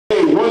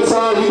one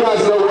time. You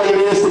guys know what it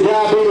is. To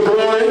God be the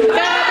glory. To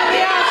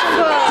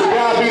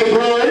God be the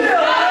glory.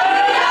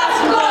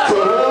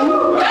 To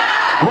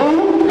who?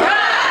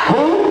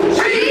 Who?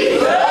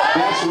 Jesus.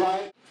 That's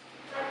right.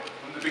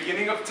 From the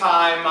beginning of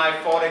time, I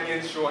fought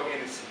against your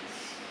innocence.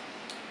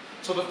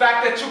 So the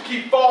fact that you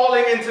keep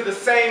falling into the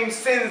same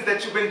sins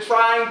that you've been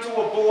trying to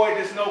avoid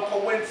is no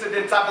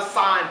coincidence. I've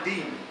assigned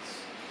demons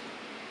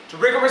to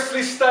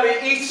rigorously study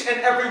each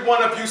and every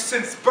one of you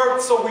since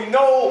birth, so we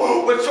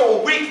know what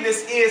your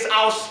weakness is.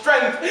 Our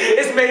strength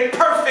is made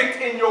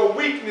perfect in your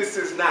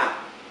weaknesses now.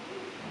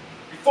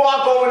 Before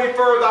I go any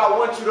further, I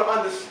want you to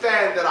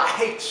understand that I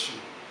hate you.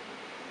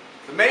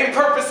 The main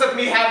purpose of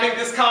me having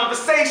this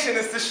conversation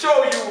is to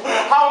show you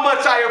how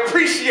much I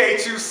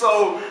appreciate you,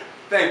 so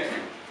thank you.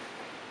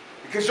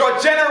 Because your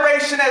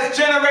generation has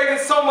generated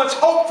so much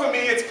hope for me,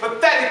 it's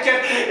pathetic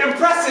and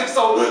impressive.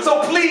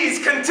 So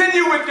please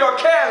continue with your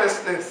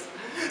carelessness.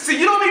 See,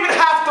 you don't even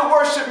have to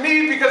worship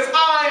me because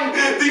I'm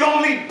the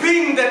only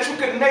being that you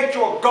can make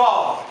your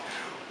God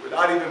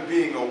without even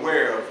being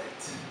aware of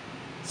it.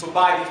 So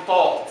by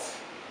default,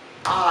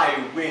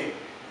 I win.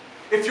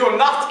 If you're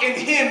not in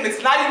him,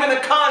 it's not even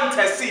a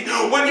contest. See,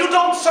 when you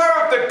don't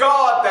serve the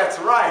God that's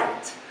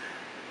right,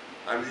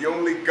 I'm the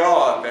only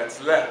God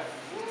that's left.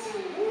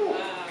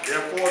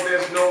 Therefore,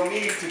 there's no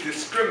need to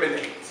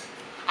discriminate.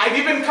 I've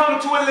even come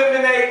to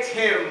eliminate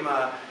him.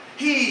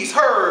 He's,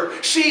 her,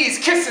 she's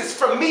kisses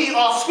from me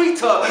are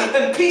sweeter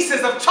than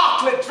pieces of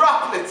chocolate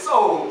droplets.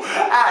 Oh,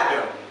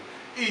 Adam,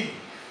 Eve,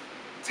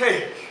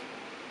 take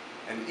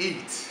and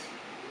eat.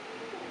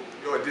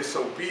 Your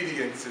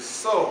disobedience is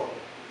so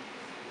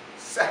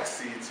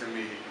sexy to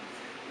me.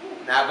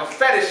 Now, I have a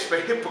fetish for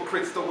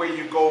hypocrites, the way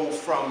you go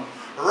from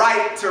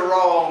right to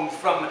wrong,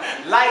 from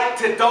light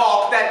to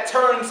dark. That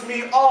turns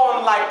me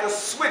on like a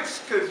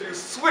switch, because you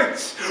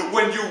switch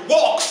when you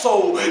walk.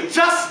 So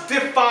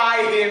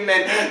justify him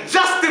and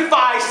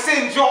justify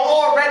sins. You're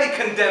already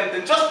condemned,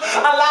 and just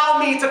allow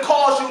me to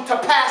cause you to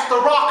pass the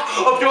rock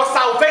of your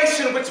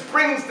salvation, which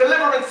brings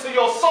deliverance to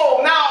your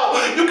soul. Now,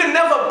 you can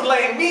never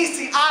blame me.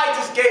 See, I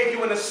just gave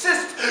you an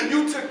assist.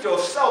 You took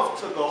yourself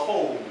to the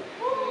hole.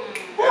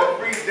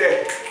 Every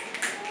day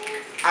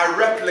I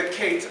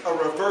replicate a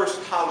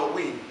reversed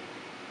Halloween,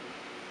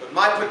 but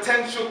my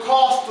potential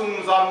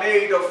costumes are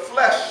made of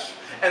flesh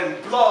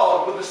and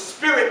blood, with a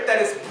spirit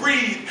that is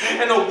breathed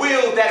and a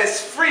will that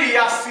is free.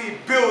 I see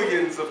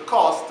billions of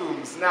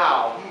costumes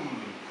now.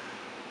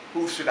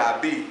 Who should I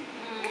be?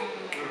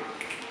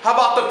 How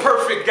about the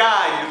perfect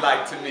guy you'd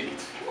like to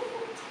meet?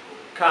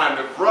 Kind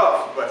of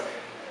rough, but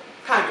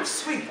kind of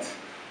sweet.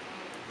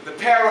 With a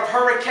pair of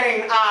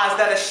hurricane eyes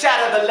that'll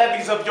shatter the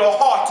levees of your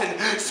heart and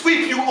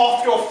sweep you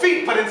off your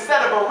feet. But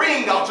instead of a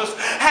ring, I'll just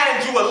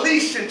hand you a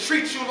leash and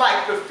treat you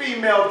like the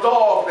female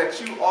dog that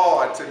you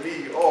are to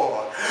me.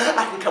 Or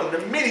I can come in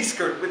a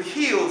miniskirt with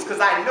heels because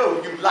I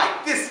know you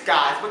like this,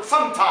 guys. But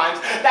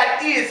sometimes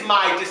that is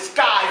my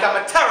disguise.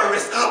 I'm a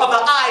terrorist of the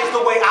eyes,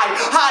 the way I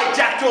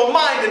hijack your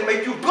mind and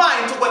make you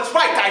blind to what's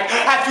right. I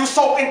have you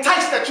so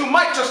enticed that you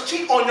might just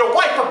cheat on your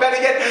wife, or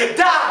better yet,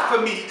 die for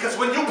me. Because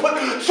when you put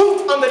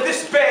truth under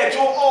this bed,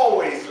 you'll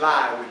always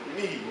lie with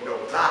me, no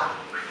lie.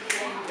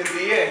 In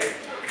the end,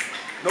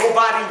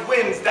 nobody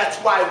wins. That's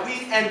why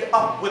we end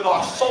up with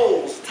our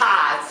souls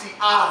tied. See,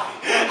 I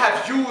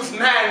have used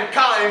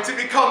mankind to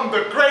become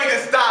the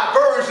greatest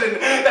diversion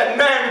that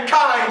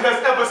mankind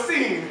has ever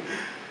seen.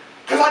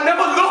 Because I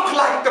never look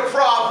like the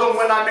problem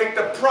when I make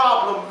the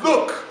problem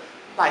look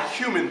like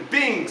human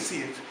beings.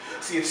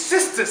 See, if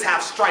sisters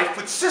have strife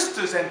with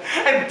sisters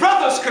and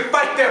brothers could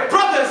fight their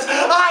brothers,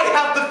 I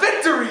have the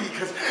victory.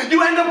 Because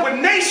you end up with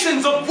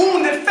nations of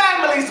wounded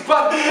families,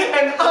 but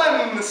an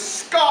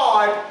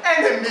unscarred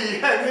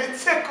enemy, and it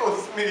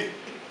tickles me.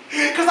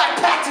 Because I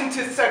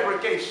patented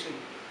segregation.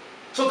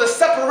 So the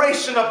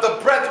separation of the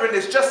brethren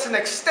is just an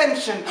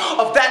extension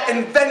of that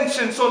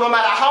invention. So no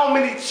matter how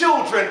many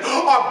children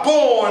are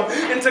born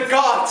into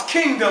God's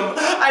kingdom,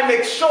 I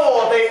make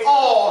sure they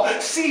all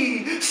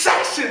see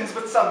sections.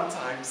 But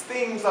sometimes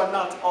things are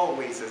not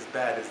always as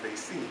bad as they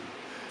seem.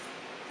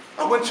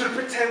 I want you to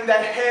pretend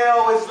that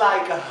hell is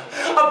like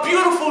a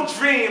beautiful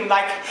dream,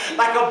 like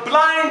a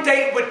blind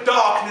date with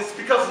darkness,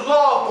 because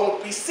love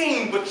won't be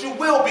seen, but you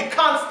will be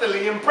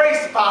constantly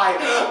embraced by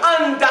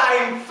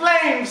undying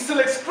flames till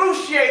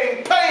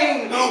excruciating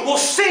pain will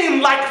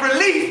seem like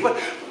relief.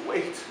 But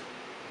wait,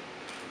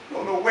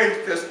 no,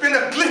 wait, there's been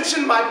a glitch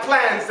in my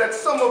plans that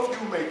some of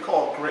you may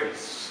call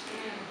grace.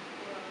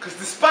 Because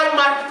despite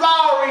my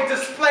flowery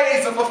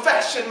displays of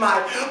affection,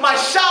 my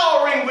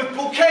showering with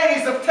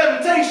bouquets of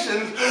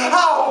temptations,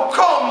 how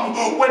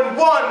come when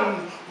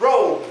one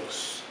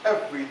rose,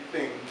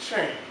 everything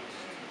changed?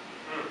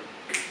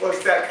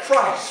 Was that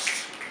Christ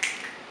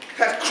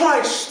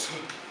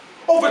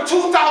Over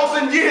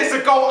 2,000 years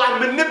ago, I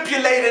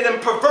manipulated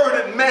and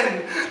perverted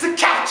men to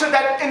capture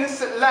that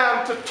innocent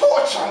lamb, to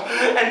torture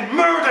and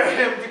murder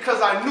him,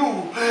 because I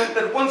knew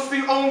that once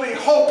the only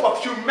hope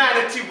of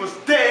humanity was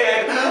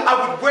dead, I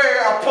would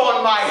wear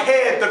upon my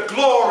head the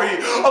glory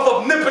of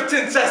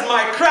omnipotence as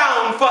my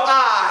crown. For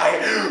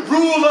I,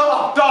 ruler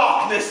of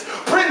darkness,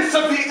 prince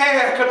of the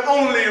air, could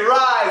only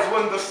rise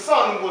when the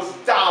sun was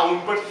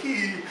down. But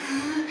he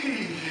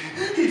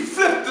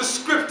flipped the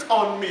script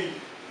on me.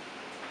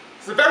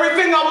 It's the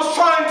very thing I was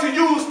trying to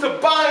use to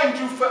bind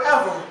you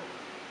forever.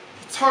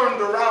 He turned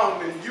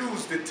around and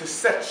used it to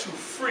set you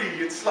free.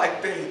 It's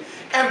like they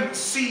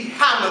MC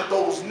hammered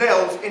those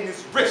nails in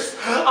his wrist.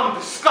 I'm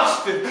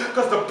disgusted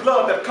because the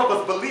blood that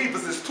covers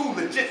believers is too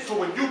legit. So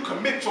when you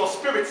commit, your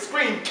spirit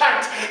scream,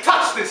 can't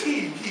touch this.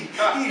 He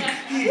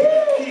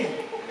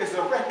is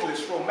a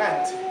reckless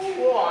romantic.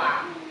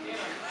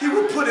 He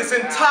would put his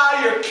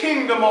entire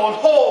kingdom on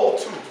hold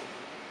to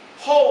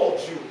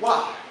hold you.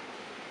 Why?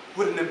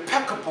 Would an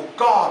impeccable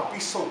God be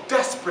so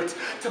desperate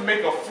to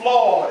make a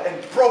flawed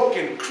and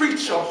broken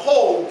creature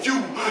whole?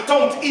 You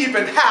don't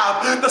even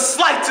have the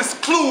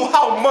slightest clue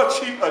how much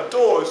he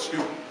adores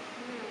you.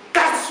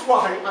 That's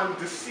why I'm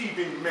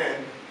deceiving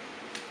men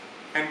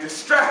and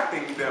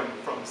distracting them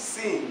from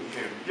seeing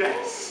him.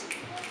 Yes.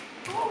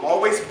 I'm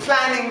always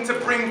planning to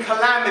bring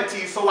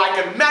calamity so I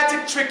can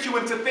magic trick you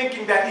into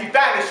thinking that he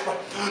vanished. But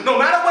no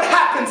matter what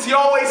happens, he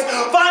always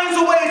finds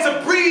a way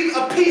to breathe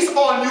a peace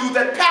on you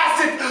that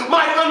passeth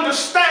my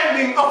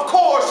understanding. Of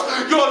course,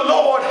 your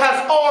Lord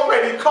has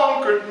already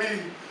conquered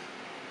me.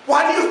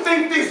 Why do you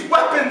think these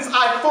weapons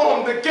I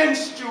formed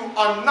against you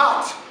are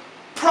not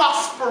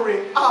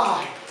prospering?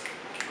 I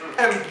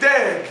am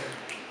dead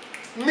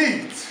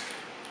meat.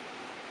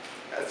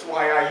 That's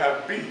why I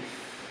have beef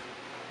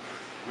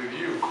with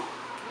you.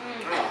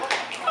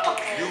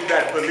 You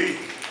that believe.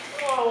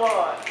 Oh,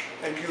 Lord.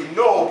 And you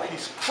know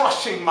he's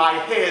crushing my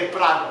head,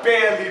 but I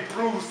barely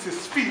bruised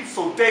his feet,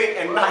 so day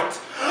and night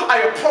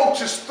I approach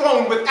his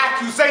throne with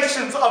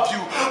accusations of you.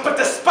 But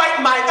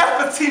despite my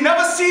efforts, he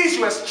never sees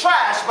you as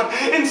trash, but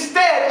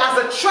instead as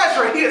a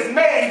treasure. He has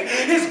made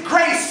his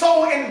grace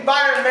so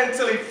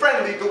environmentally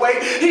friendly. The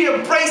way he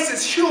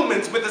embraces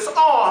humans with his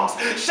arms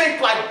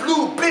shaped like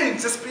blue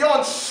bins is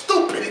beyond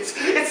stupid.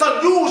 It's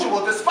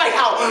unusual. Despite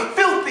how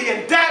filthy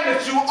and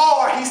damaged you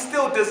are, he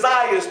still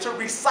desires to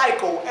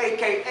recycle,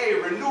 aka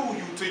renew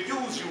you, to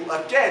use you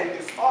again.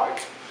 His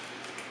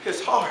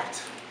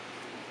heart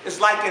is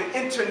like an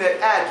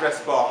internet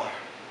address bar.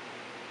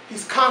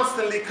 He's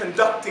constantly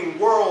conducting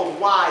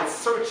worldwide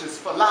searches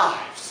for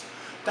lives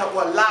that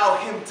will allow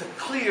him to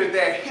clear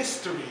their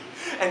history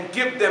and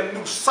give them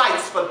new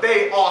sights, for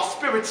they are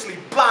spiritually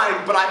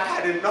blind. But I've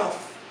had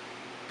enough,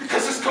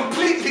 because it's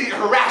completely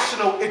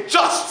irrational. It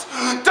just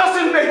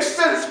doesn't make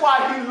sense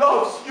why he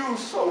loves you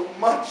so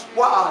much.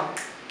 Why?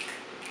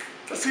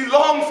 Does he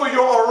long for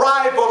your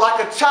arrival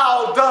like a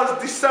child does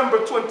December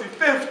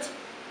 25th?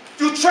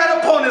 You tread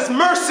upon his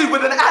mercy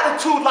with an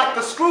attitude like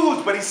the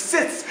Scrooge, but he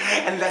sits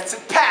and lets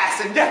it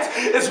pass, and yet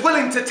is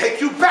willing to take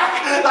you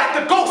back like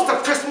the ghost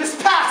of Christmas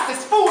past.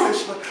 It's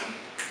foolish, but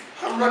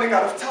I'm running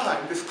out of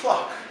time. This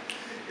clock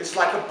is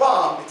like a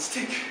bomb. It's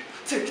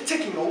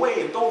ticking away,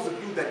 and those of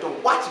you that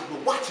don't watch it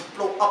will watch it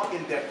blow up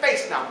in their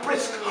face. Now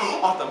brisk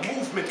are the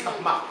movement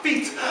of my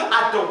feet.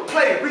 I don't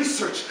play.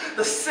 Research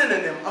the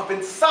synonym of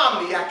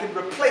insomniac and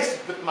replace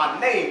it with my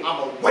name.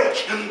 I'm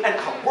awake, and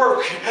I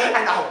work,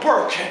 and I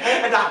work,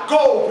 and I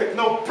go with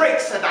no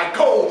breaks, and I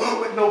go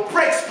with no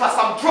breaks. Plus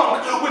I'm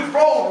drunk with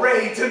road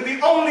rage, and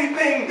the only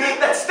thing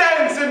that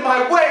stands in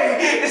my way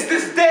is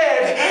this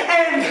dead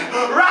end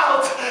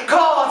route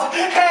called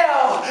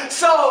hell.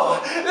 So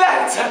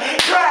let's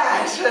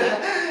crash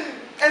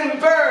and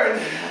burn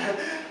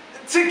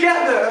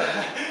together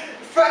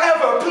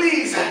forever.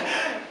 Please,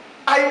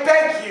 I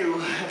beg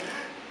you,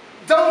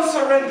 don't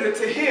surrender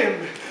to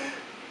him.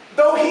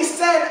 Though he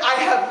said I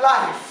have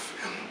life,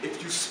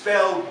 if you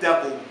spell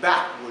devil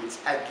backwards,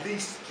 at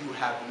least you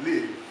have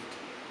lived.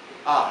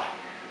 I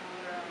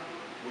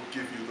will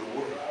give you the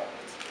world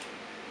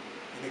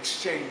in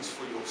exchange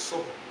for your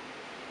soul.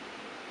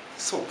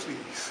 So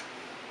please,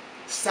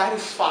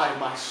 satisfy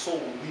my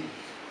soul need.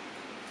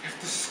 If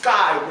the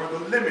sky were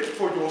the limit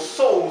for your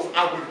souls,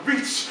 I would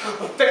reach.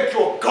 But thank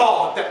your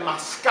God that my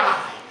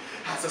sky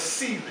has a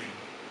ceiling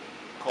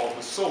called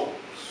the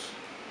soles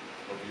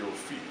of your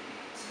feet.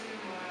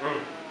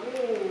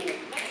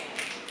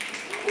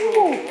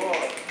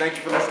 Thank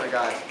you for listening,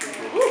 guys.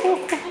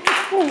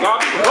 God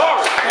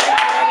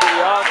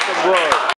be glory.